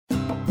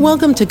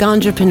Welcome to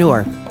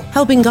Ganjapreneur,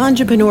 helping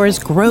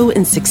Ganjapreneurs grow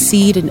and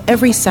succeed in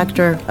every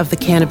sector of the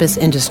cannabis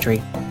industry.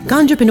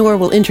 Ganjapreneur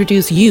will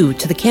introduce you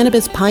to the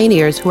cannabis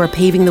pioneers who are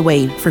paving the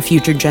way for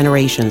future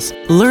generations.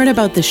 Learn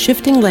about the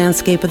shifting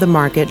landscape of the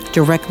market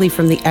directly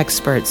from the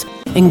experts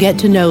and get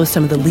to know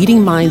some of the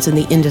leading minds in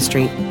the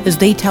industry as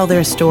they tell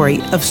their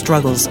story of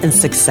struggles and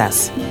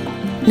success.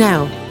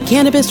 Now,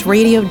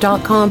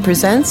 CannabisRadio.com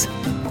presents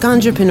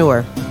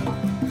Ganjapreneur.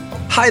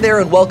 Hi there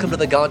and welcome to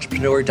the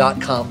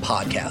Ganjapreneur.com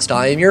podcast.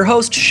 I am your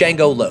host,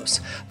 Shango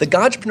Los. The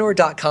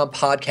Ganjapreneur.com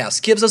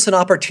podcast gives us an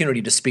opportunity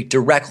to speak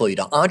directly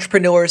to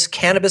entrepreneurs,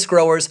 cannabis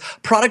growers,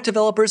 product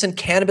developers, and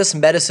cannabis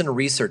medicine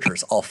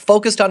researchers, all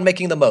focused on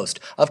making the most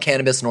of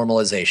cannabis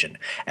normalization.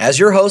 As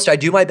your host, I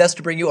do my best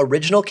to bring you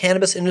original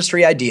cannabis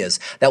industry ideas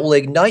that will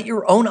ignite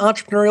your own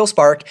entrepreneurial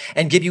spark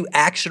and give you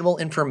actionable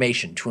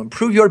information to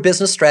improve your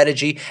business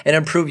strategy and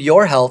improve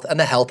your health and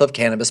the health of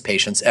cannabis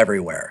patients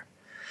everywhere.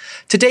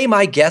 Today,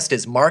 my guest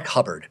is Mark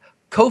Hubbard,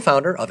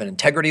 co-founder of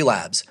Integrity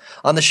Labs.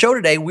 On the show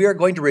today, we are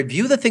going to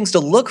review the things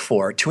to look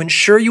for to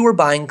ensure you are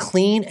buying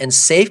clean and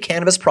safe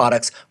cannabis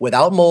products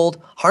without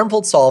mold,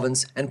 harmful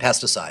solvents, and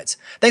pesticides.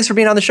 Thanks for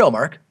being on the show,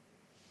 Mark.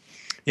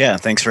 Yeah,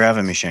 thanks for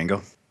having me,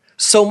 Shango.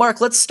 So, Mark,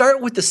 let's start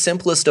with the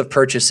simplest of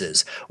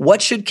purchases. What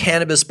should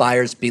cannabis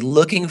buyers be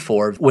looking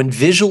for when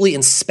visually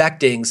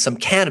inspecting some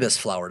cannabis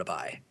flower to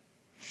buy?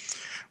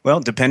 Well,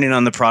 depending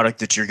on the product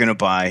that you're going to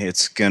buy,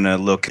 it's going to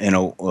look in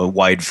a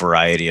wide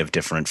variety of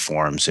different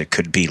forms. It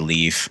could be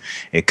leaf,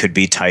 it could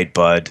be tight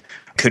bud,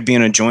 it could be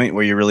in a joint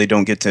where you really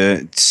don't get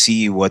to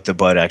see what the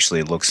bud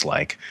actually looks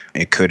like.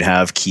 It could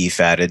have keef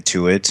added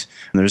to it.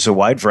 There's a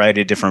wide variety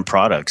of different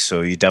products,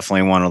 so you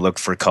definitely want to look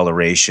for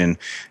coloration.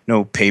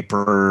 No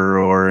paper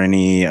or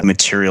any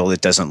material that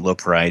doesn't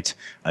look right.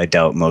 I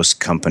doubt most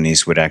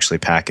companies would actually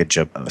package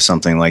up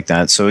something like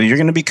that. So you're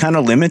going to be kind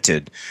of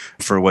limited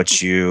for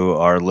what you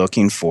are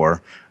looking for.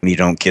 You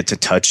don't get to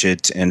touch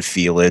it and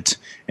feel it,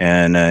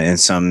 and in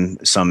some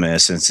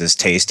instances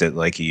taste it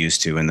like you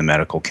used to in the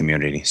medical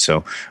community.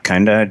 So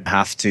kind of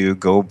have to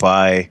go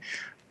by,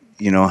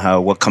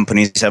 what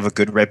companies have a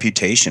good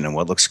reputation and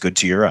what looks good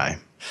to your eye.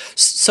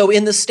 So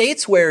in the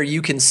states where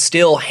you can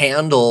still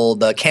handle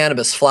the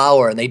cannabis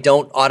flower and they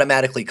don't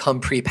automatically come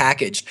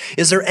prepackaged,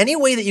 is there any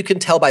way that you can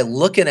tell by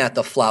looking at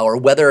the flower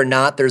whether or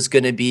not there's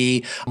going to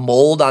be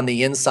mold on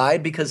the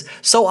inside? Because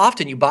so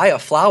often you buy a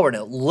flower and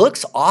it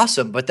looks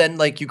awesome, but then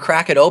you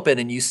crack it open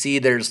and you see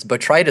there's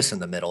botrytis in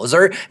the middle. Is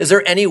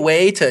there any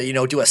way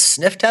to do a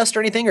sniff test or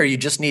anything, or you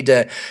just need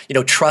to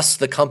trust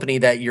the company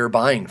that you're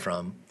buying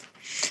from?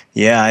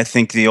 Yeah, I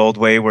think the old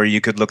way where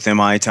you could look them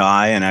eye to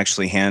eye and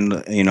actually handle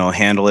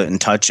it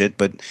and touch it,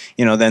 but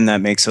then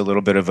that makes a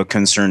little bit of a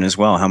concern as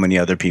well. How many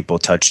other people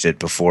touched it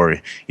before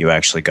you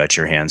actually got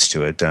your hands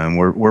to it?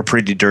 We're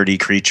pretty dirty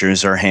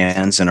creatures. Our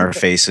hands and our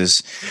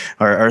faces,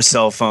 our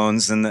cell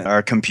phones and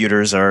our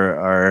computers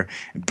are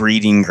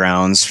breeding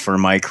grounds for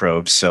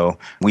microbes. So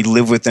we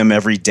live with them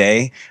every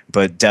day,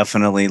 but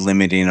definitely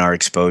limiting our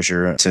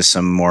exposure to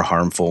some more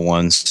harmful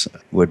ones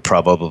would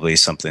probably be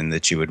something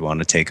that you would want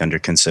to take under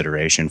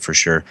consideration for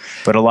sure.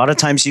 But a lot of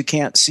times you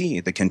can't see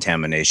the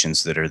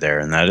contaminations that are there,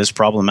 and that is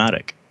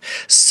problematic.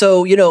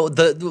 So,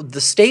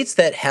 the states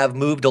that have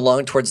moved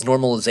along towards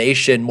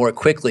normalization more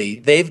quickly,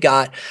 they've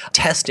got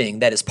testing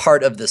that is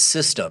part of the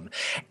system.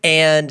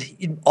 And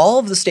in all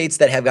of the states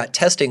that have got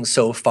testing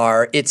so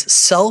far, it's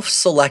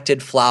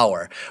self-selected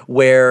flower,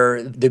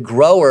 where the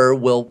grower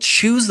will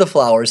choose the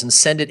flowers and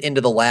send it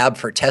into the lab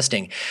for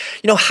testing.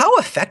 How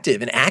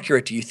effective and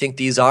accurate do you think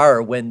these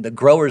are when the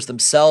growers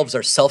themselves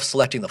are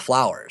self-selecting the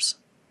flowers?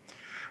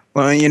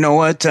 Well, you know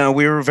what?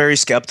 We were very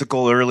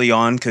skeptical early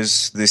on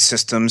because the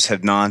systems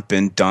had not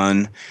been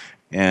done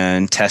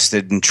and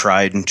tested and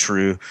tried and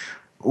true.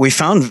 We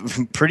found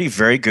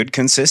very good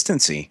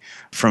consistency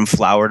from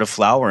flower to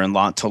flower and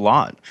lot to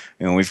lot.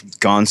 We've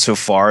gone so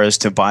far as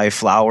to buy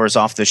flowers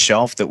off the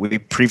shelf that we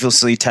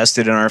previously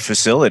tested in our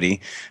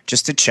facility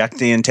just to check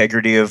the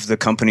integrity of the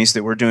companies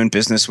that we're doing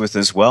business with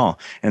as well.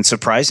 And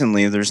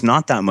surprisingly, there's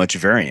not that much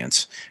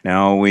variance.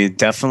 Now, we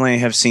definitely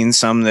have seen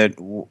some that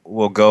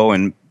will go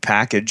and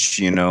package,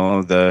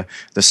 the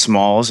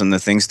smalls and the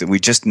things that we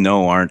just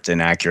know aren't an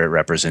accurate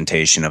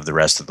representation of the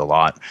rest of the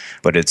lot.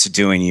 But it's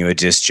doing you a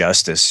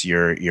disjustice.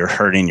 You're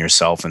hurting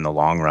yourself in the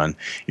long run.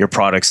 Your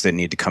products that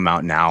need to come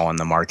out now on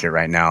the market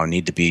right now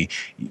need to be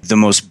the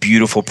most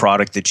beautiful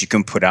product that you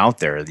can put out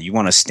there. You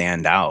want to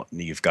stand out.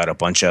 You've got a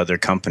bunch of other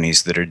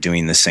companies that are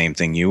doing the same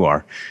thing you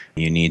are.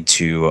 You need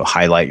to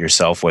highlight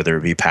yourself, whether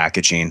it be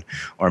packaging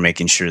or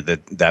making sure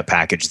that that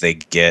package they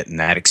get and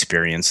that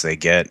experience they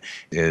get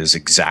is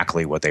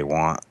exactly what they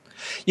want.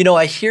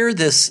 I hear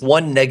this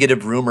one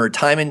negative rumor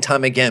time and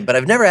time again, but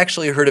I've never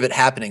actually heard of it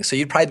happening. So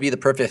you'd probably be the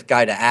perfect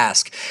guy to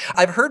ask.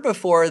 I've heard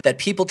before that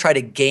people try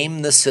to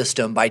game the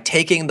system by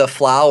taking the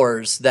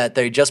flowers that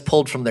they just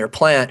pulled from their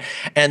plant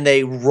and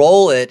they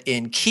roll it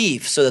in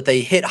keef so that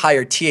they hit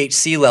higher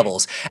THC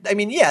levels. I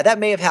mean, yeah, that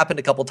may have happened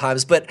a couple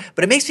times, but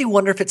it makes me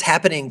wonder if it's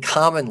happening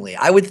commonly.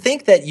 I would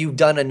think that you've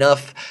done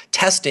enough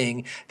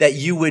testing that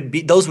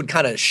those would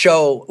kind of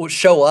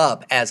show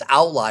up as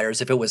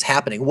outliers if it was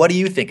happening. What do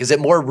you think? Is it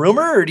more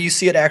rumor, or do you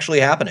see it actually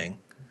happening?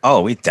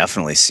 Oh, we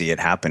definitely see it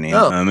happening.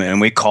 Oh. And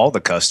we call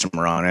the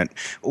customer on it.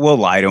 We'll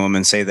lie to them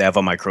and say they have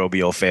a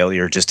microbial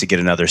failure just to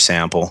get another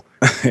sample.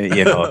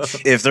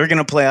 If they're going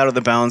to play out of the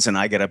bounds, and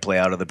I got to play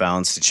out of the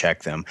bounds to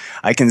check them.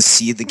 I can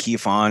see the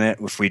keef on it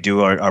if we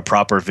do our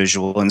proper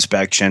visual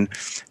inspection.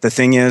 The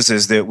thing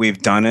is that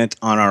we've done it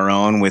on our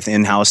own with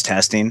in-house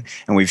testing,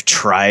 and we've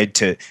tried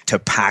to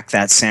pack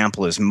that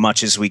sample as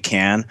much as we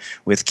can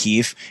with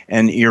keef,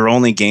 and you're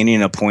only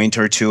gaining a point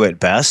or two at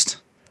best.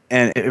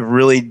 And it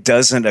really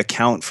doesn't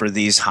account for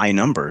these high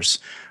numbers,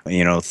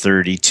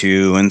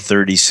 32 and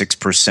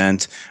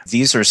 36%.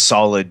 These are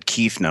solid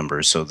keef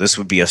numbers. So this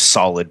would be a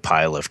solid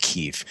pile of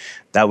keef.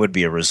 That would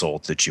be a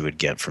result that you would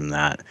get from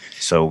that.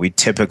 So we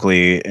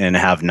typically, and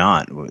have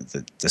not,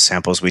 the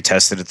samples we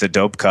tested at the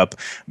Dope Cup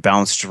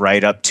bounced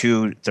right up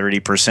to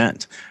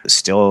 30%.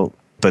 Still,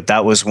 but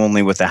that was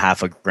only with a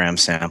 0.5 gram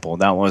sample.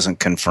 That wasn't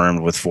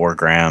confirmed with 4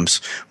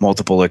 grams,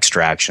 multiple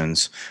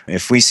extractions.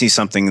 If we see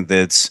something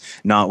that's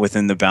not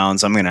within the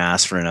bounds, I'm going to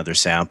ask for another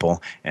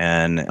sample,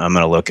 and I'm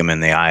going to look them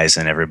in the eyes,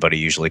 and everybody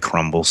usually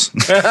crumbles.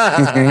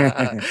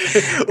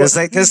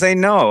 Because they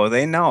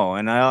know.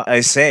 And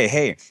I say,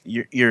 hey,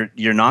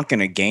 you're not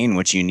going to gain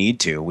what you need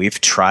to. We've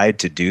tried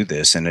to do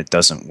this, and it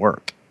doesn't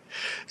work.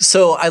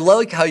 So I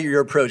like how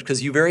your approach,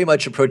 because you very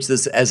much approach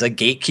this as a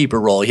gatekeeper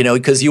role,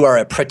 because you are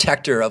a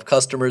protector of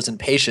customers and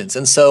patients.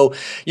 And so,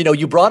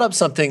 you brought up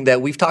something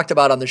that we've talked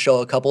about on the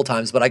show a couple of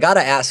times, but I got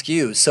to ask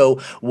you, so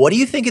what do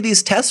you think of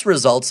these test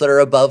results that are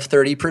above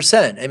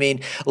 30%? I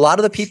mean, a lot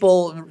of the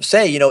people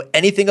say,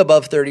 anything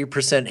above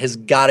 30% has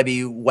got to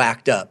be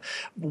whacked up.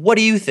 What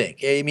do you think?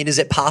 I mean, is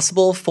it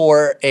possible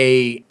for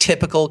a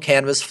typical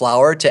cannabis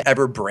flower to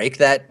ever break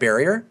that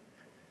barrier?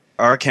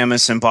 Our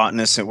chemists and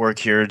botanists that work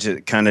here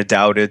to kind of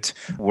doubt it.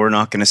 We're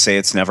not going to say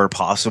it's never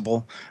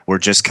possible. We're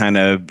just kind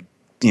of,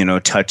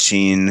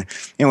 touching,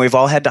 we've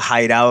all had to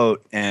hide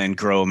out and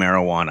grow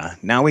marijuana.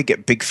 Now we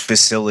get big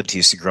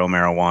facilities to grow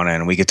marijuana,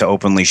 and we get to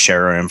openly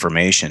share our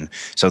information.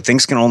 So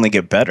things can only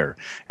get better.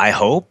 I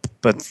hope,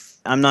 but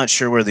I'm not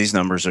sure where these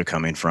numbers are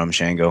coming from,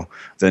 Shango.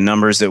 The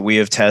numbers that we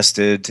have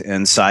tested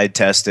and side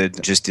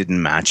tested just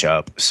didn't match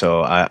up.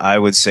 So I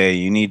would say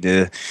you need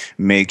to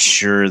make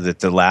sure that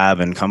the lab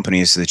and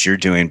companies that you're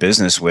doing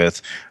business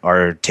with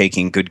are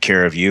taking good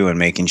care of you and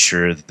making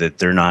sure that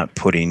they're not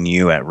putting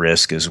you at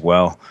risk as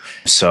well.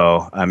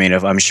 So, I mean,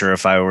 I'm sure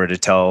if I were to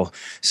tell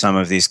some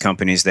of these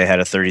companies they had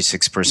a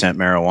 36%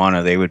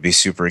 marijuana, they would be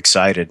super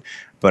excited.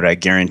 But I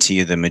guarantee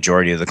you the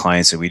majority of the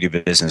clients that we do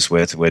business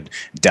with would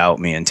doubt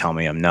me and tell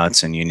me I'm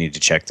nuts and you need to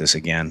check this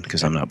again,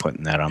 because I'm not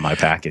putting that on my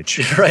package.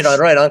 Right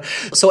on.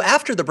 So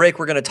after the break,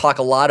 we're going to talk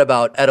a lot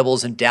about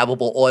edibles and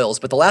dabbable oils.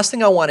 But the last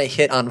thing I want to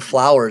hit on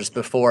flowers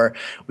before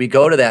we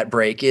go to that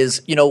break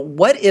is,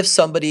 what if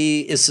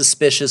somebody is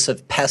suspicious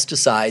of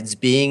pesticides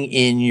being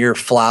in your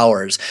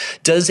flowers?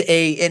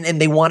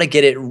 And they want to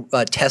get it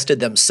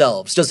tested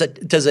themselves. Does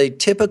a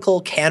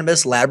typical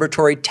cannabis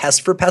laboratory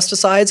test for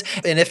pesticides?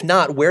 And if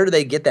not, where do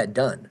they get that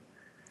done?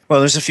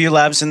 Well, there's a few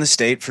labs in the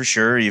state for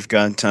sure. You've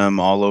got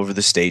all over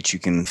the state. You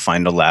can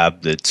find a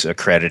lab that's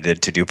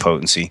accredited to do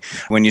potency.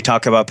 When you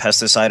talk about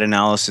pesticide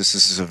analysis,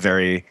 this is a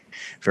very,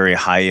 very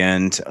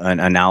high-end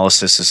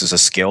analysis. This is a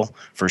skill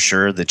for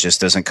sure that just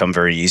doesn't come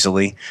very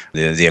easily.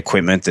 The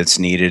equipment that's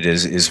needed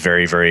is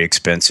very, very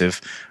expensive.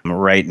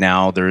 Right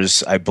now,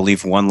 there's, I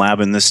believe, one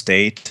lab in the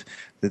state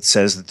that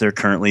says that they're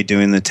currently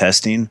doing the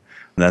testing.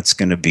 That's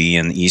going to be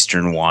in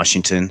Eastern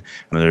Washington.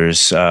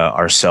 There's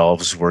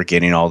ourselves. We're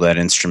getting all that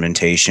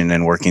instrumentation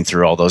and working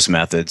through all those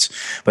methods.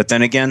 But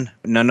then again,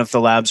 none of the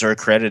labs are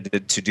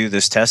accredited to do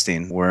this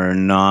testing. We're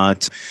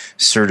not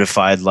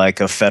certified like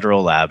a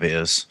federal lab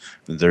is.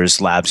 There's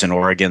labs in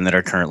Oregon that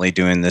are currently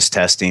doing this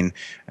testing,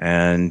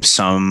 and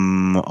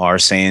some are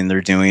saying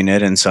they're doing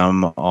it, and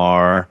some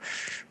are.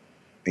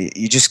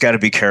 You just got to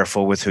be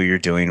careful with who you're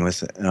doing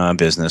with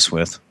business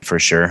with, for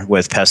sure.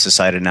 With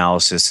pesticide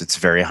analysis, it's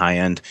very high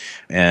end,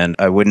 and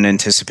I wouldn't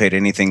anticipate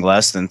anything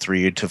less than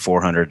 $300 to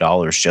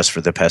 $400 just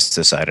for the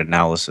pesticide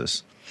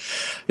analysis.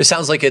 It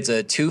sounds like it's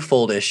a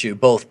twofold issue,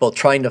 both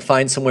trying to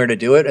find somewhere to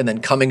do it and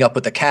then coming up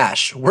with the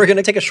cash. We're going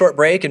to take a short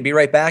break and be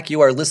right back.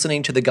 You are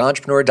listening to the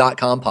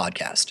Ganjapreneur.com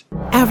podcast.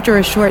 After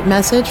a short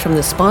message from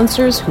the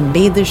sponsors who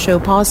made this show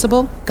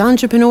possible,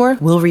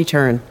 Ganjapreneur will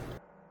return.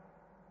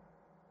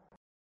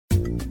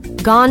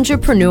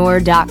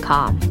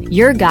 Ganjapreneur.com,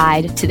 your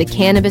guide to the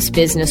cannabis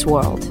business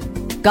world.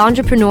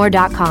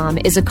 Ganjapreneur.com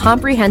is a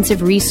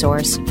comprehensive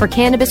resource for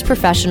cannabis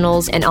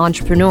professionals and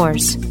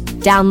entrepreneurs.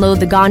 Download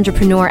the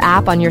Ganjapreneur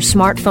app on your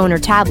smartphone or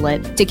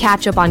tablet to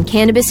catch up on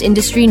cannabis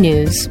industry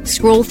news,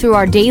 scroll through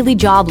our daily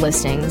job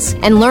listings,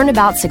 and learn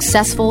about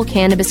successful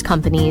cannabis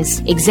companies,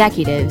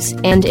 executives,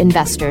 and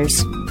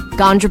investors.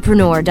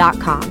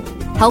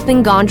 Ganjapreneur.com,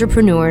 helping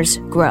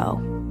Ganjapreneurs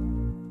grow.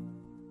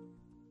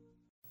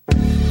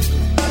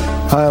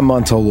 Hi, I'm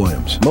Montel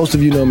Williams. Most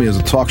of you know me as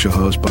a talk show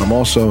host, but I'm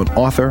also an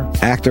author,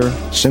 actor,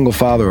 single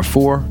father of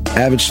 4,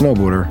 avid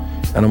snowboarder,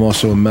 and I'm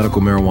also a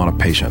medical marijuana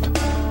patient.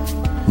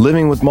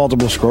 Living with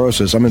multiple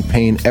sclerosis, I'm in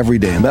pain every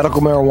day.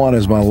 Medical marijuana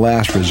is my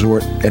last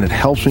resort, and it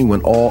helps me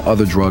when all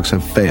other drugs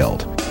have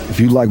failed. If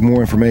you'd like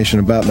more information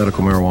about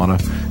medical marijuana,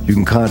 you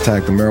can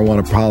contact the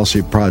Marijuana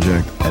Policy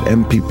Project at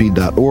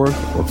mpp.org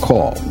or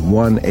call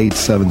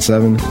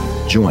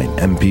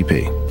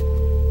 1-877-JOIN-MPP.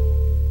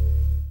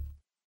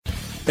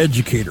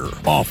 Educator,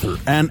 author,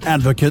 and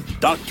advocate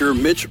Dr.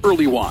 Mitch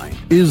Earlywine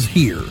is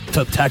here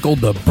to tackle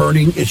the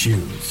burning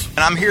issues. And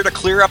I'm here to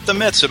clear up the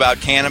myths about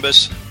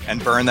cannabis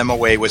and burn them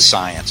away with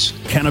science.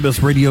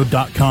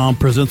 CannabisRadio.com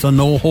presents a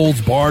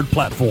no-holds-barred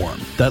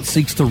platform that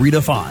seeks to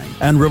redefine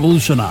and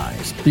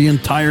revolutionize the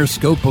entire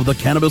scope of the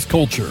cannabis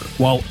culture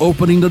while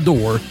opening the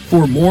door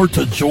for more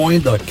to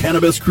join the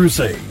cannabis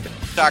crusade.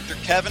 Dr.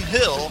 Kevin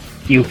Hill.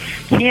 You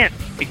can't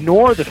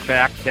ignore the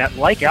fact that,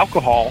 like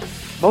alcohol,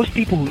 most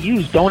people who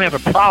use don't have a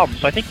problem.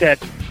 So I think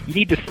that you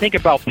need to think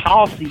about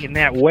policy in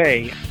that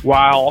way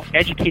while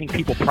educating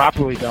people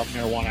properly about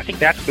marijuana. I think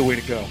that's the way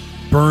to go.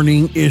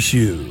 Burning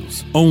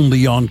Issues,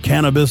 only on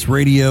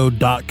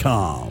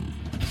CannabisRadio.com.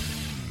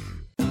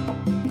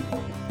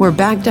 We're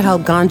back to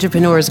help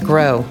Ganjapreneurs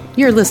grow.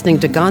 You're listening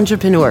to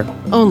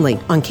Ganjapreneur, only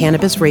on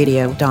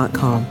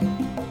CannabisRadio.com.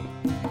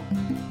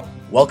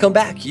 Welcome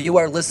back. You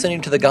are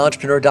listening to the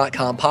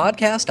Ganjapreneur.com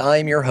podcast. I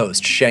am your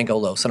host, Shango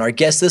Los, and our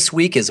guest this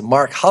week is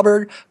Mark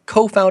Hubbard,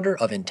 co-founder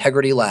of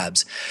Integrity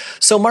Labs.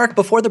 So, Mark,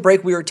 before the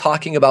break, we were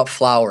talking about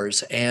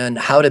flowers and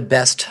how to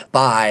best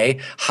buy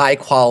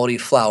high-quality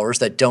flowers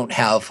that don't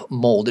have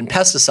mold and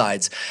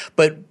pesticides.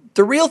 But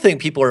the real thing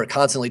people are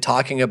constantly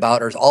talking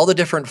about are all the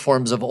different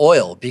forms of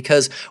oil,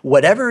 because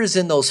whatever is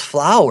in those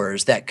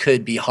flowers that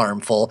could be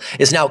harmful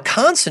is now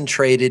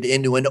concentrated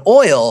into an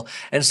oil,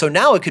 and so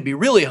now it could be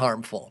really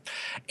harmful.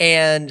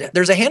 And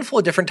there's a handful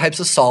of different types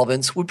of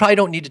solvents. We probably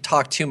don't need to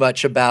talk too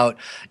much about,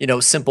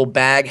 simple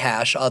bag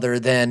hash other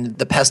than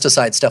the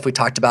pesticide stuff we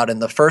talked about in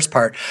the first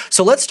part.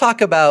 So let's talk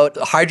about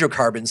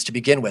hydrocarbons to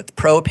begin with.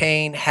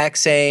 Propane,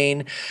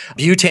 hexane,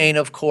 butane,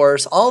 of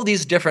course, all of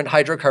these different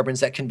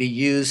hydrocarbons that can be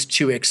used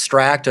to extract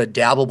a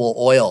dabbable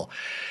oil.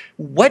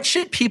 What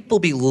should people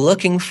be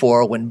looking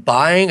for when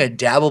buying a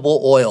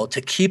dabbable oil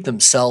to keep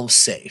themselves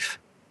safe?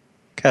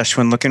 Gosh,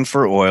 when looking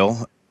for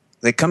oil,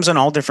 it comes in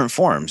all different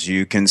forms.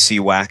 You can see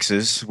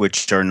waxes,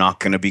 which are not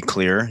going to be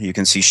clear. You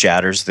can see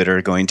shatters that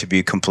are going to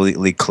be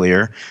completely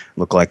clear,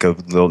 look like a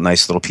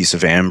nice little piece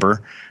of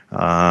amber.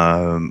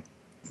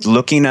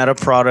 Looking at a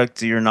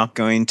product, you're not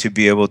going to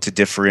be able to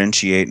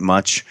differentiate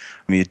much.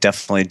 I mean, you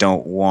definitely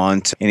don't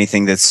want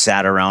anything that's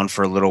sat around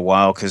for a little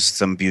while, because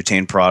some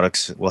butane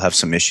products will have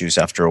some issues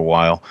after a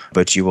while,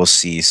 but you will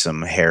see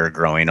some hair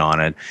growing on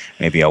it,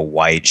 maybe a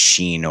white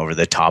sheen over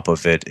the top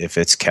of it. If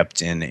it's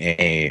kept in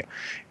a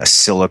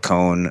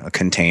silicone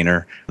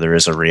container, there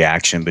is a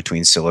reaction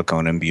between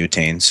silicone and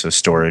butane, so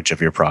storage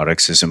of your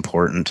products is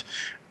important.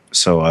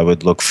 So I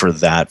would look for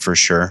that for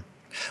sure.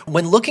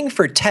 When looking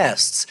for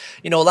tests,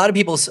 a lot of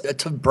people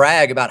to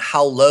brag about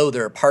how low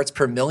their parts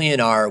per million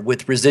are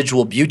with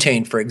residual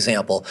butane, for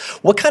example.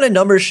 What kind of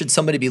numbers should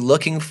somebody be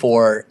looking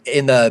for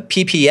in the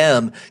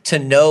ppm to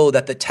know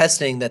that the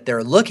testing that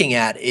they're looking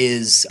at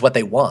is what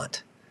they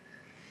want?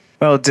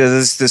 Well,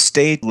 the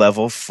state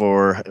level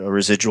for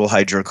residual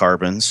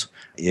hydrocarbons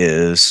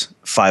is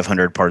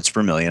 500 parts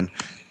per million.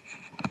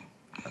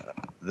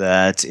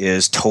 That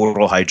is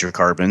total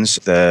hydrocarbons.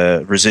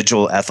 The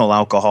residual ethyl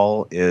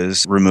alcohol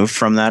is removed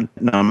from that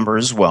number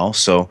as well.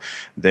 So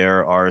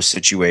there are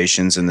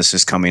situations, and this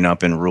is coming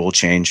up in rule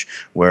change,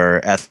 where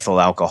ethyl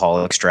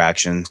alcohol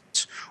extractions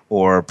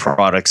or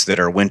products that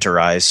are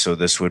winterized, so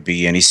this would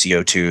be any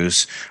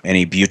CO2s,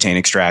 any butane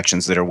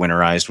extractions that are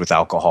winterized with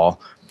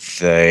alcohol,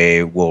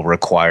 they will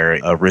require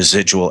a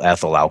residual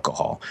ethyl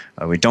alcohol.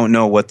 We don't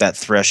know what that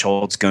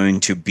threshold's going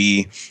to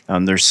be.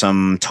 There's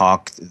some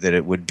talk that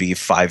it would be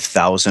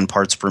 5,000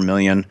 parts per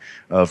million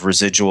of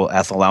residual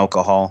ethyl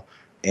alcohol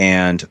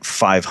and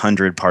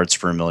 500 parts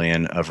per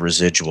million of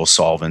residual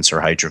solvents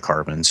or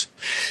hydrocarbons.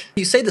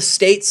 You say the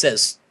state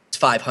says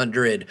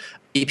 500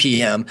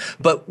 ppm,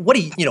 but what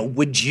do you,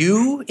 would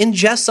you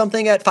ingest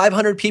something at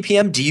 500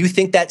 ppm? Do you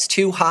think that's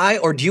too high,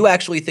 or do you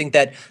actually think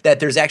that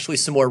there's actually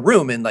some more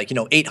room and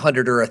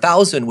 800 or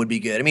 1,000 would be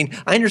good? I mean,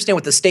 I understand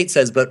what the state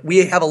says, but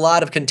we have a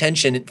lot of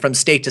contention from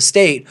state to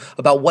state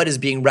about what is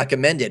being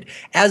recommended.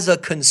 As a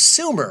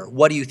consumer,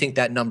 what do you think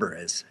that number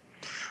is?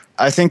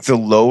 I think the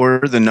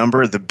lower the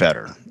number, the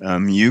better.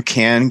 You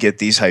can get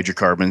these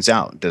hydrocarbons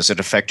out. Does it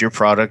affect your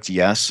product?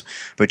 Yes,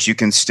 but you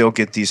can still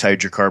get these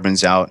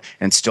hydrocarbons out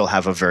and still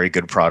have a very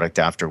good product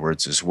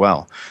afterwards as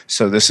well.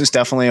 So this is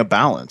definitely a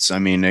balance. I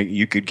mean,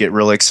 you could get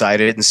real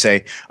excited and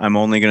say, I'm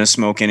only going to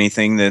smoke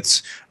anything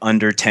that's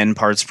under 10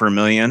 parts per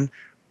million.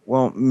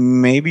 Well,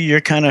 maybe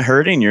you're kind of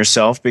hurting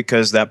yourself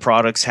because that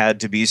product's had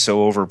to be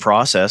so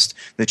overprocessed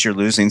that you're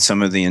losing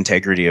some of the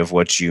integrity of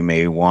what you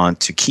may want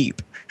to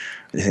keep.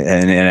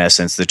 And in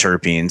essence, the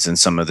terpenes and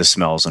some of the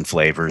smells and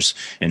flavors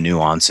and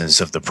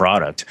nuances of the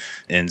product.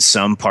 In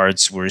some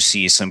parts, we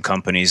see some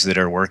companies that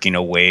are working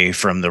away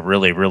from the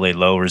really, really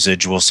low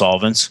residual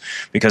solvents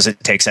because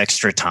it takes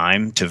extra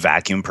time to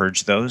vacuum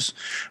purge those.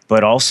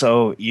 But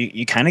also,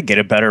 you kind of get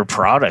a better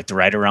product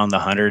right around the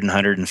 100 and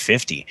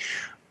 150.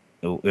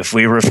 If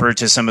we refer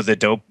to some of the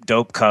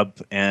dope cup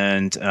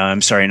and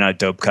not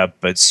dope cup,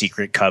 but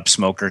secret cup,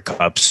 smoker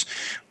cups,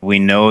 we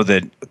know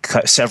that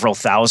several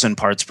thousand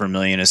parts per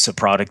million is a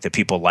product that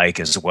people like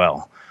as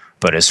well.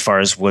 But as far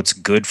as what's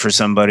good for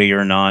somebody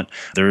or not,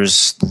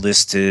 there's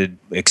listed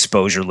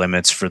exposure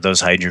limits for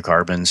those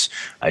hydrocarbons.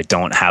 I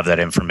don't have that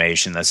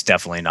information. That's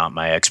definitely not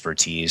my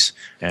expertise.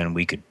 And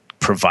we could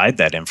provide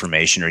that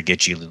information or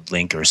get you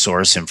link or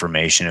source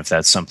information if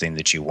that's something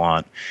that you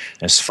want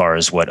as far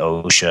as what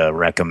OSHA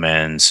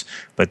recommends.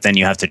 But then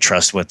you have to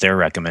trust what their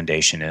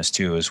recommendation is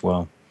too as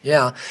well.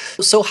 Yeah.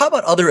 So how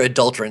about other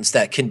adulterants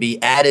that can be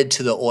added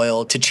to the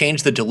oil to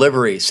change the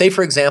delivery? Say,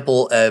 for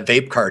example, a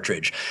vape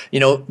cartridge.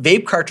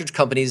 Vape cartridge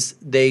companies,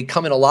 they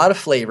come in a lot of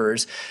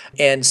flavors,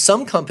 and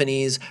some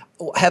companies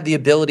have the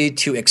ability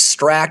to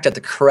extract at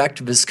the correct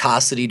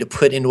viscosity to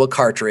put into a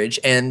cartridge,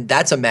 and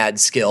that's a mad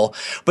skill.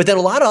 But then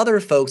a lot of other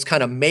folks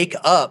kind of make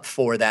up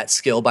for that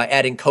skill by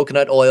adding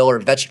coconut oil or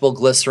vegetable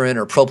glycerin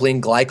or propylene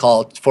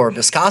glycol for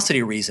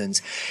viscosity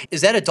reasons.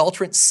 Is that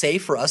adulterant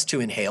safe for us to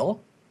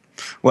inhale?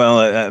 Well,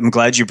 I'm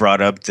glad you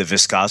brought up the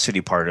viscosity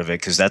part of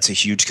it because that's a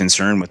huge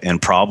concern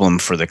and problem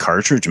for the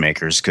cartridge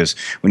makers, because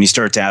when you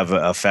start to have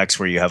effects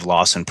where you have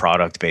loss in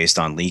product based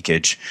on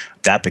leakage,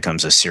 that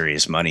becomes a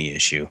serious money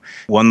issue.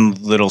 One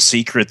little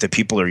secret that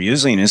people are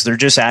using is they're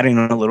just adding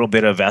a little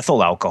bit of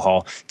ethyl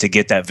alcohol to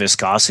get that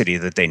viscosity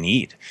that they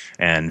need.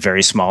 And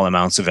very small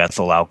amounts of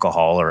ethyl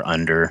alcohol are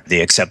under the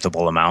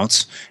acceptable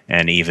amounts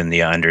and even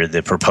under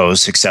the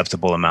proposed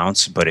acceptable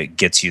amounts, but it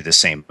gets you the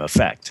same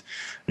effect.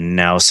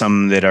 Now,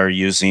 some that are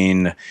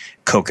using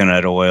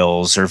coconut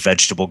oils or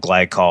vegetable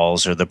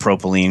glycols or the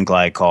propylene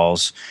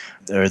glycols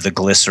or the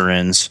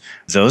glycerins,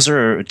 those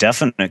are a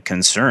definite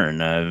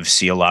concern. I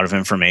see a lot of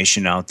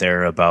information out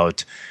there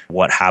about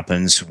what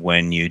happens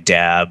when you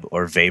dab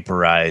or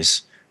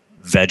vaporize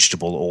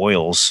vegetable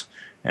oils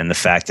and the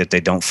fact that they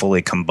don't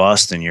fully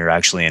combust and you're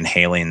actually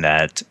inhaling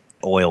that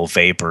oil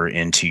vapor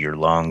into your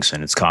lungs,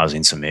 and it's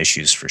causing some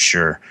issues for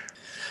sure.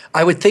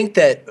 I would think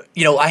that,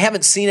 I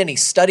haven't seen any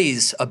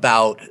studies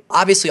about,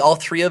 obviously all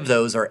three of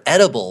those are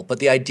edible, but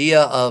the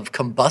idea of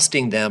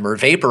combusting them or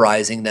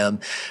vaporizing them,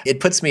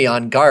 it puts me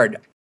on guard.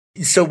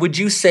 So would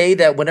you say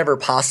that whenever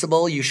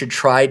possible, you should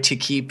try to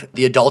keep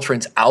the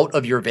adulterants out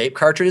of your vape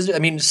cartridges? I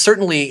mean,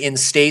 certainly in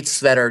states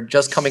that are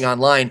just coming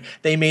online,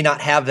 they may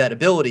not have that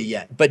ability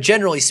yet. But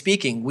generally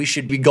speaking, we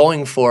should be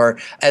going for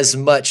as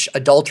much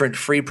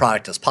adulterant-free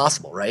product as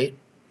possible, right?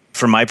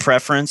 For my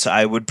preference,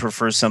 I would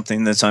prefer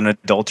something that's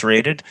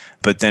unadulterated.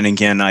 But then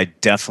again, I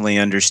definitely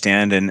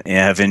understand and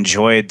have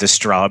enjoyed the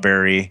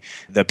strawberry,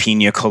 the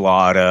pina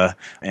colada,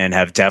 and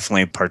have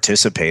definitely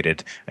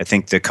participated. I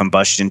think the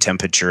combustion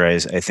temperature, I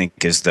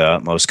think, is the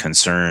most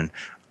concern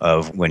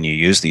of when you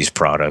use these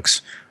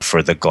products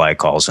for the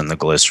glycols and the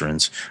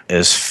glycerins.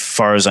 As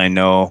far as I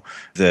know,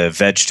 the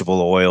vegetable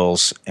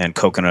oils and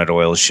coconut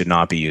oils should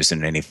not be used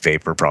in any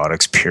vapor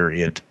products,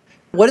 period.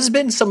 What has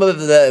been some of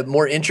the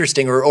more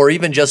interesting or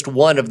even just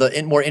one of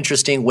the more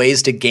interesting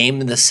ways to game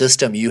the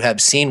system you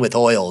have seen with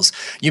oils?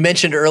 You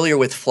mentioned earlier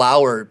with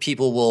flour,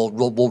 people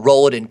will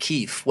roll it in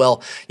keef.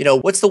 Well,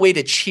 what's the way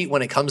to cheat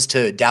when it comes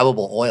to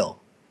dabbable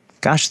oil?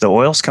 Gosh, the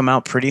oils come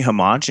out pretty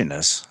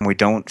homogeneous. We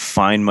don't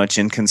find much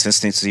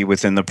inconsistency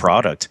within the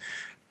product.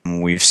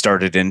 We've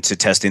started into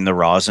testing the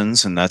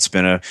rosins, and that's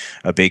been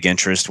a big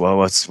interest. Well,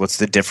 what's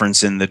the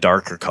difference in the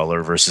darker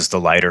color versus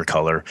the lighter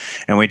color?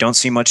 And we don't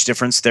see much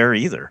difference there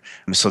either.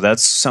 So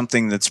that's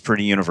something that's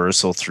pretty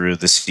universal through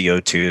the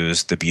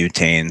CO2s, the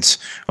butanes,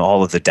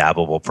 all of the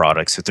dabbable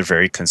products, that they're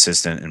very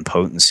consistent in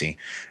potency.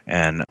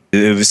 And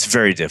it was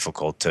very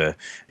difficult to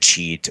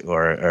cheat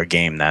or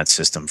game that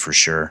system for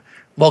sure.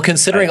 Well,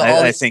 considering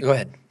I think, go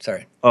ahead.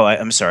 Sorry. Oh,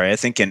 I'm sorry. I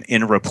think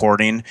in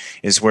reporting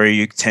is where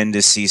you tend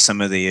to see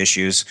some of the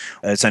issues.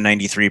 It's a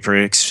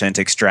 93%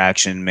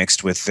 extraction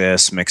mixed with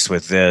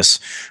this,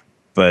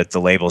 but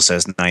the label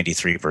says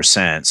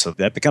 93%. So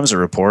that becomes a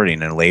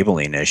reporting and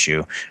labeling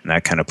issue, and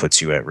that kind of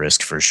puts you at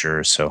risk for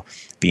sure. So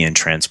being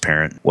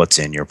transparent, what's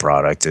in your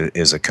product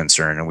is a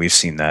concern, and we've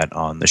seen that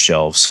on the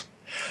shelves.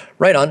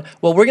 Right on.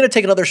 Well, we're going to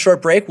take another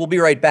short break. We'll be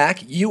right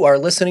back. You are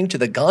listening to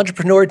the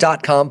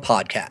Ganjapreneur.com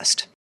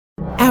podcast.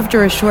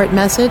 After a short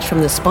message from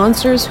the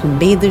sponsors who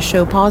made this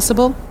show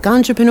possible,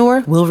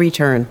 Ganjapreneur will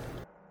return.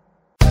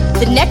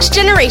 The next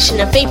generation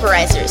of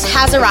vaporizers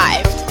has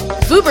arrived.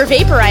 Vuber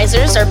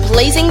vaporizers are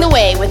blazing the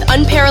way with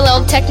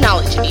unparalleled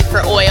technology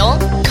for oil,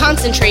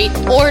 concentrate,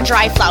 or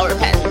dry flower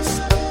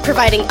pens.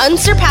 Providing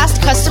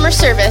unsurpassed customer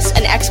service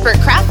and expert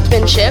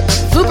craftsmanship,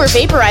 Vuber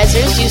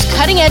vaporizers use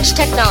cutting-edge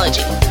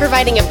technology,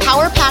 providing a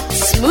power-packed,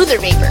 smoother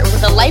vapor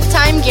with a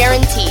lifetime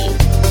guarantee.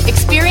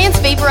 Experience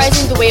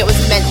vaporizing the way it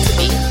was meant to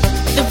be.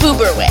 The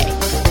Vuber way.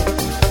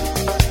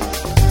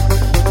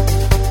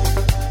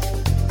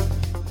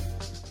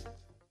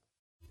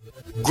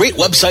 Great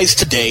websites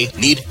today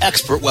need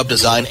expert web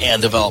design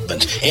and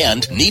development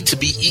and need to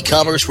be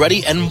e-commerce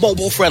ready and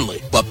mobile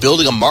friendly. But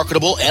building a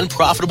marketable and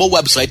profitable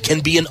website can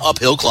be an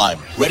uphill climb.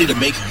 Ready to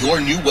make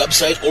your new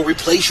website or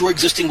replace your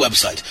existing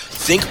website?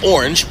 Think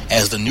Orange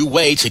as the new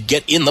way to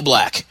get in the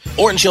black.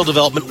 Orange Hill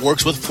Development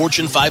works with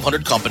Fortune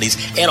 500 companies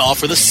and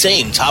offer the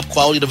same top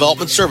quality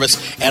development service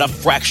at a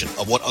fraction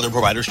of what other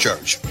providers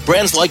charge.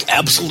 Brands like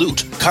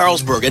Absolute,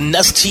 Carlsberg, and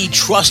Nestea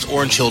trust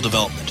Orange Hill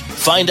Development.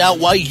 Find out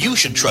why you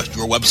should trust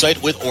your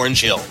website with Orange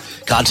Hill.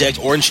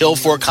 Contact Orange Hill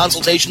for a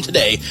consultation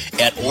today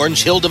at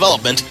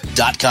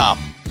orangehilldevelopment.com.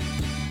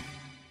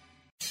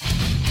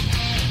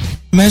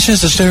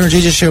 Mentions the Stoner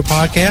Jesus Show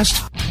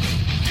podcast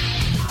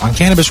on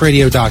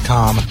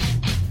cannabisradio.com.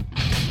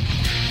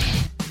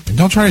 And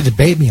don't try to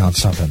debate me on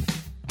something.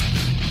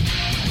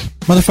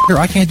 Motherfucker,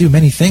 I can't do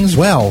many things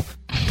well,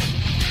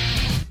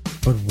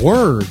 but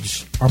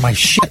words are my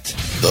shit.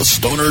 The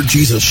Stoner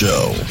Jesus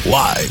Show,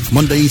 live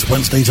Mondays,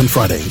 Wednesdays, and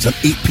Fridays at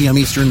 8 p.m.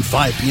 Eastern,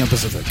 5 p.m.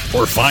 Pacific.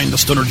 Or find the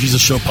Stoner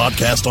Jesus Show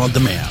podcast on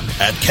demand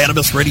at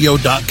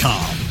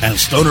cannabisradio.com and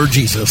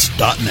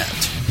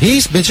stonerjesus.net.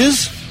 Peace,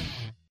 bitches.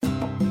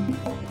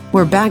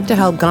 We're back to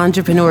help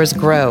ganjapreneurs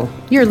grow.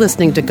 You're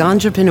listening to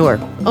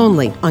Ganjapreneur,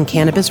 only on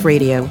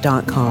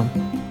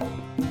cannabisradio.com.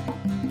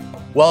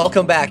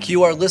 Welcome back.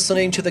 You are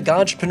listening to the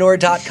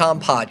Ganjapreneur.com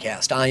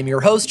podcast. I am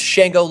your host,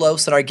 Shango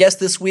Los, and our guest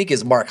this week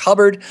is Mark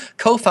Hubbard,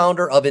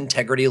 co-founder of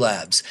Integrity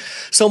Labs.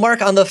 So,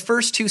 Mark, on the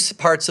first two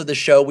parts of the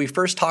show, we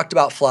first talked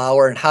about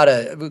flower and how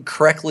to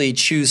correctly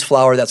choose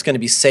flower that's going to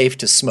be safe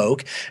to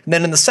smoke. And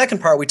then in the second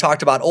part, we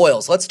talked about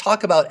oils. Let's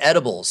talk about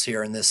edibles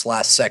here in this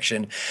last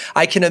section.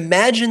 I can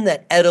imagine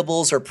that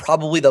edibles are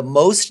probably the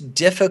most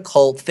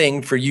difficult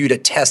thing for you to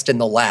test in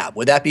the lab.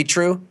 Would that be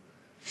true?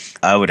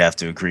 I would have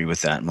to agree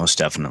with that, most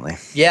definitely.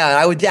 Yeah,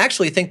 I would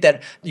actually think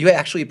that you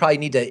actually probably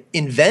need to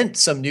invent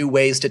some new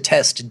ways to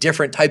test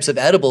different types of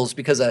edibles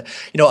because a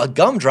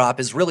gumdrop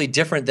is really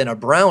different than a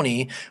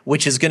brownie,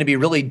 which is going to be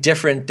really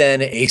different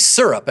than a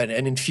syrup, an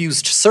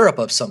infused syrup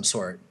of some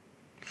sort.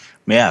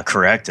 Yeah,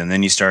 correct. And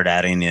then you start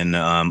adding in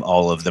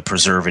all of the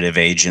preservative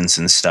agents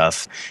and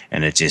stuff,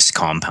 and it just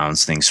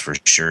compounds things for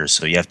sure.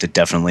 So you have to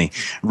definitely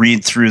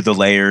read through the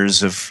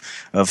layers of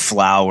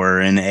flour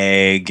and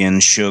egg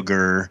and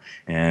sugar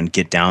and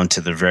get down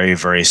to the very,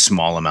 very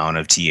small amount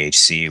of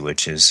THC,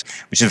 which is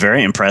a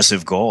very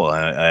impressive goal.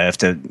 I have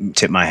to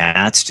tip my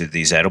hats to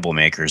these edible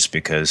makers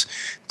because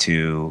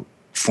to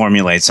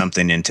formulate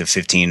something into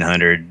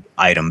 1,500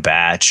 item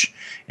batch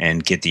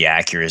and get the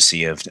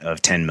accuracy of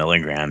 10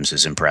 milligrams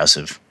is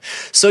impressive.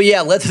 So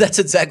yeah, that's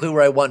exactly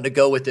where I wanted to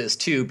go with this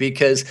too,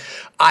 because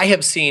I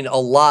have seen a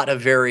lot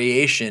of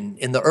variation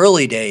in the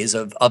early days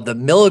of the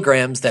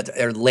milligrams that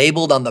are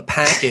labeled on the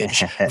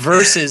package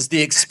versus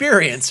the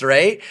experience,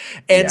 right?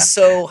 And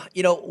so,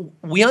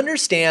 we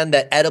understand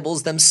that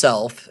edibles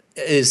themselves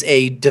is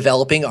a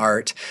developing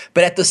art,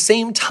 but at the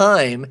same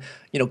time,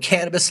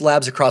 cannabis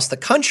labs across the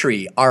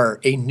country are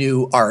a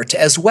new art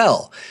as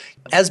well.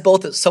 As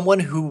both someone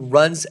who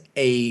runs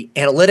a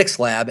analytics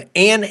lab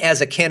and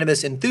as a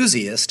cannabis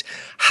enthusiast,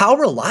 how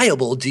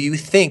reliable do you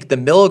think the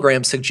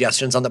milligram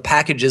suggestions on the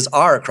packages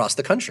are across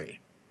the country?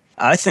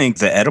 I think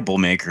the edible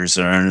makers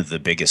are under the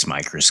biggest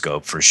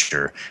microscope for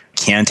sure.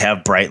 Can't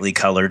have brightly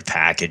colored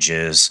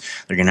packages.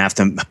 They're going to have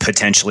to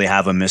potentially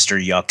have a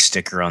Mr. Yuck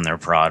sticker on their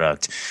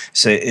product.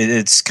 So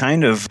it's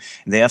kind of,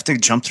 they have to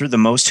jump through the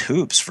most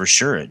hoops for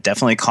sure. It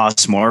definitely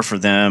costs more for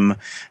them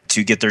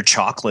to get their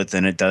chocolate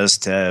than it does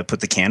to put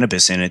the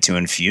cannabis in it to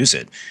infuse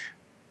it.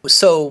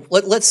 So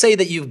let's say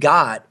that you've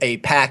got a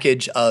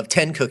package of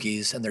 10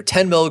 cookies and they're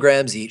 10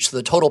 milligrams each. So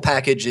the total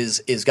package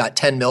is got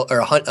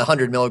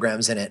 100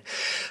 milligrams in it.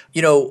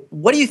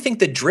 What do you think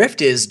the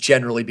drift is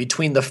generally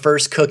between the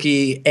first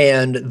cookie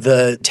and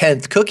the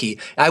 10th cookie?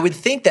 I would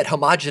think that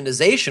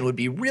homogenization would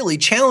be really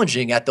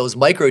challenging at those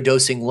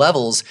microdosing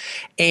levels,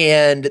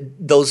 and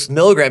those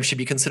milligrams should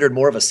be considered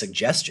more of a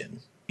suggestion.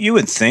 You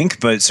would think,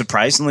 but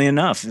surprisingly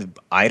enough,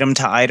 item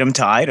to item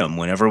to item,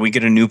 whenever we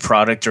get a new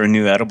product or a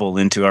new edible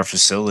into our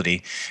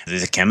facility,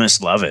 the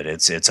chemists love it.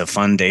 It's a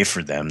fun day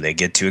for them. They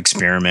get to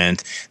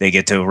experiment. They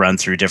get to run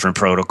through different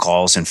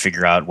protocols and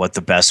figure out what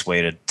the best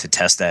way to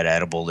test that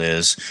edible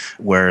is,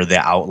 where the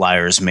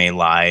outliers may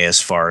lie as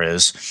far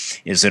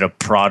as, is it a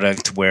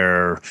product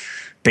where,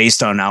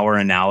 based on our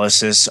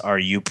analysis, are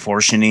you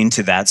portioning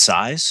to that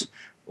size?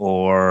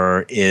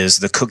 or is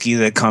the cookie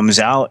that comes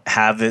out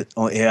have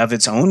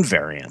its own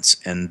variants?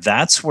 And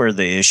that's where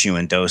the issue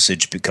in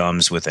dosage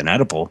becomes with an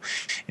edible,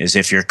 is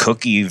if your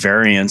cookie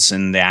variance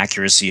and the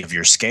accuracy of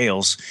your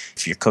scales,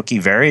 if your cookie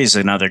varies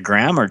another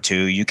gram or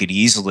two, you could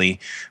easily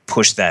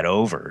push that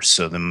over.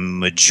 So the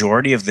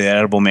majority of the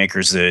edible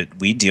makers that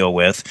we deal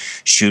with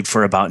shoot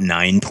for about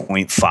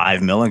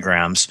 9.5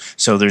 milligrams.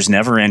 So there's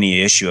never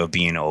any issue of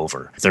being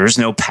over. There's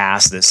no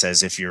pass that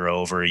says if you're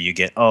over, you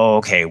get, oh,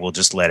 okay, we'll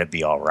just let it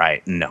be all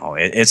right. No,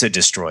 it's a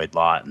destroyed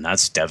lot, and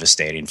that's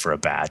devastating for a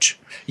batch.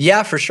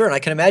 Yeah, for sure. And I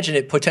can imagine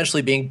it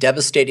potentially being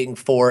devastating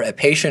for a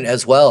patient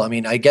as well. I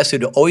mean, I guess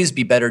it would always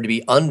be better to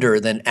be under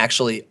than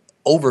actually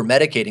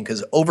over-medicating,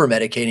 because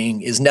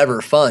over-medicating is never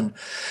fun.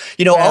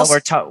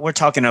 We're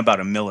talking about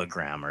a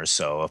milligram or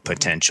so of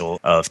potential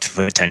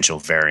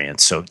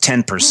variance. So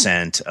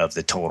 10% of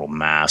the total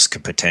mass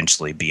could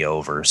potentially be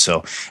over.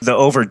 So the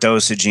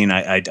overdosaging,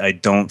 I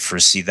don't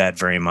foresee that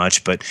very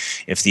much. But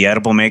if the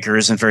edible maker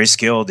isn't very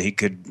skilled, he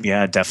could,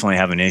 definitely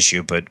have an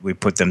issue. But we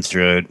put them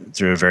through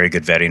a very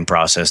good vetting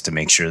process to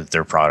make sure that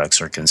their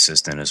products are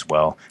consistent as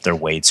well. Their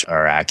weights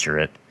are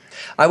accurate.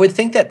 I would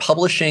think that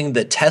publishing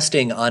the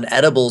testing on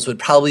edibles would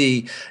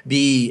probably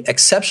be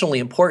exceptionally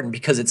important,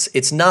 because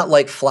it's not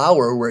like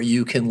flower where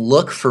you can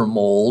look for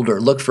mold or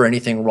look for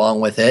anything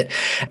wrong with it.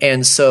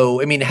 And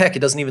so, I mean, heck, it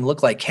doesn't even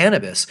look like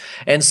cannabis.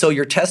 And so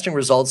your testing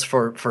results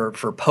for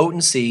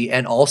potency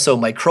and also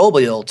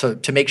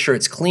microbial to make sure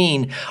it's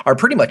clean are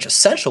pretty much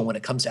essential when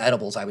it comes to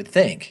edibles, I would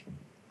think.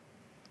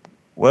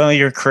 Well,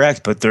 you're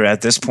correct, but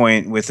at this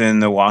point within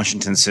the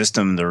Washington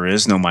system, there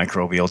is no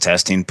microbial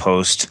testing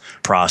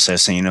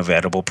post-processing of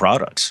edible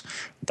products.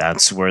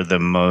 That's where the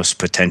most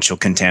potential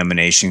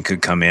contamination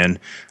could come in.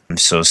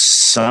 So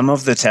some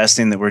of the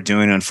testing that we're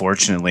doing,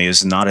 unfortunately,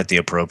 is not at the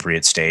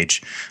appropriate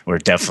stage. We're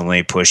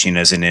definitely pushing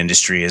as an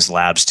industry, as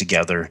labs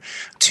together,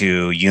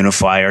 to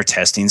unify our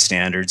testing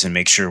standards and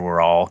make sure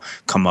we're all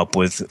come up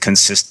with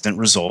consistent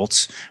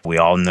results. We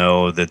all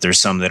know that there's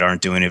some that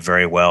aren't doing it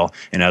very well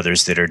and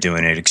others that are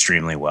doing it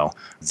extremely well.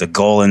 The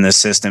goal in this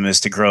system is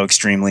to grow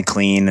extremely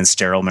clean and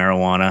sterile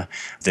marijuana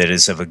that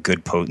is of a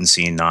good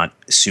potency, not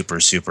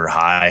super, super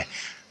high,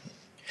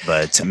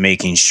 but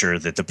making sure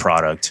that the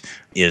product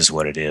is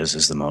what it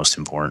is the most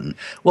important.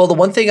 Well, the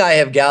one thing I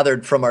have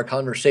gathered from our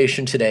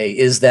conversation today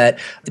is that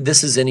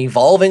this is an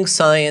evolving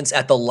science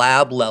at the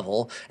lab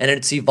level, and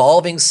it's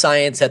evolving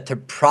science at the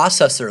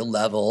processor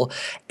level,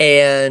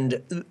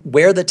 and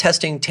where the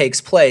testing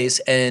takes place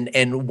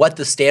and what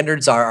the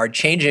standards are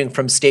changing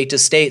from state to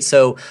state.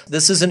 So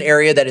this is an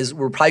area that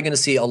we're probably going to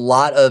see a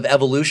lot of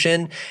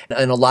evolution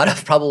and a lot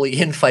of probably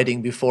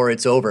infighting before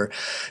it's over.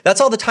 That's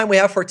all the time we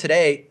have for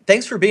today.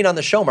 Thanks for being on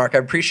the show, Mark. I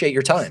appreciate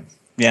your time.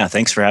 Yeah,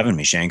 thanks for having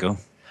me, Shango.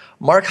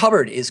 Mark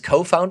Hubbard is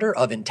co-founder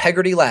of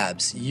Integrity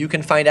Labs. You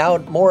can find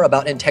out more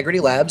about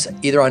Integrity Labs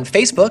either on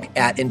Facebook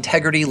at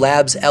Integrity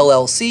Labs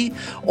LLC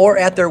or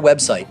at their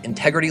website,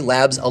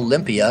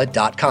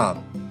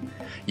 integritylabsolympia.com.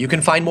 You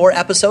can find more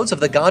episodes of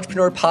the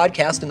Ganjapreneur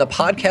podcast in the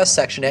podcast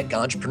section at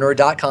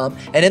ganjapreneur.com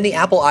and in the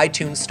Apple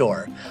iTunes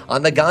store.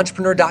 On the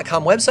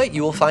ganjapreneur.com website,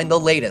 you will find the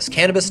latest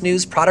cannabis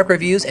news, product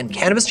reviews, and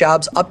cannabis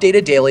jobs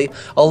updated daily,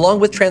 along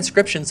with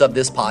transcriptions of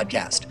this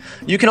podcast.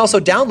 You can also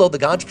download the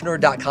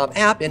ganjapreneur.com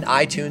app in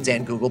iTunes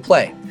and Google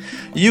Play.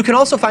 You can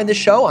also find this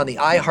show on the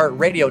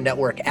iHeartRadio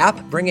Network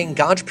app, bringing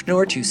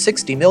Ganjapreneur to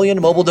 60 million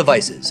mobile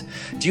devices.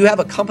 Do you have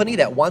a company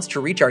that wants to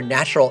reach our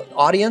natural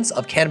audience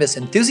of cannabis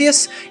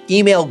enthusiasts?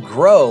 Email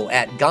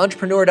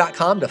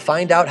grow@ganjapreneur.com to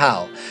find out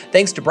how.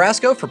 Thanks to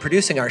Brasco for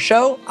producing our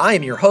show. I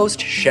am your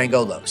host,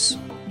 Shango Los.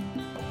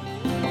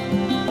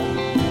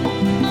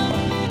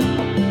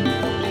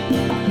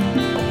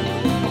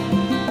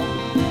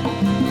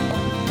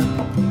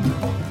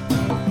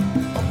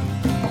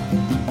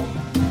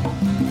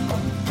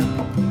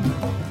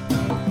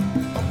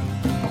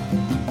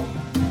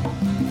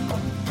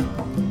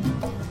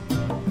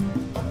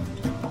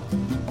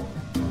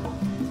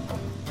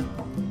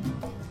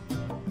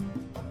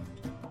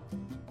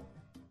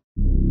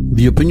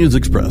 The opinions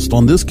expressed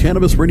on this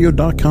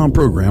CannabisRadio.com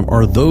program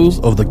are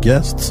those of the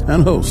guests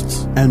and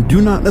hosts and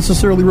do not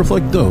necessarily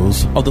reflect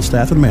those of the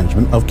staff and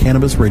management of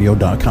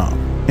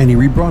CannabisRadio.com. Any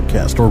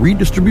rebroadcast or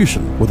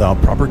redistribution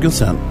without proper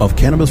consent of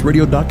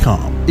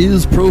CannabisRadio.com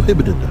is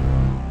prohibited.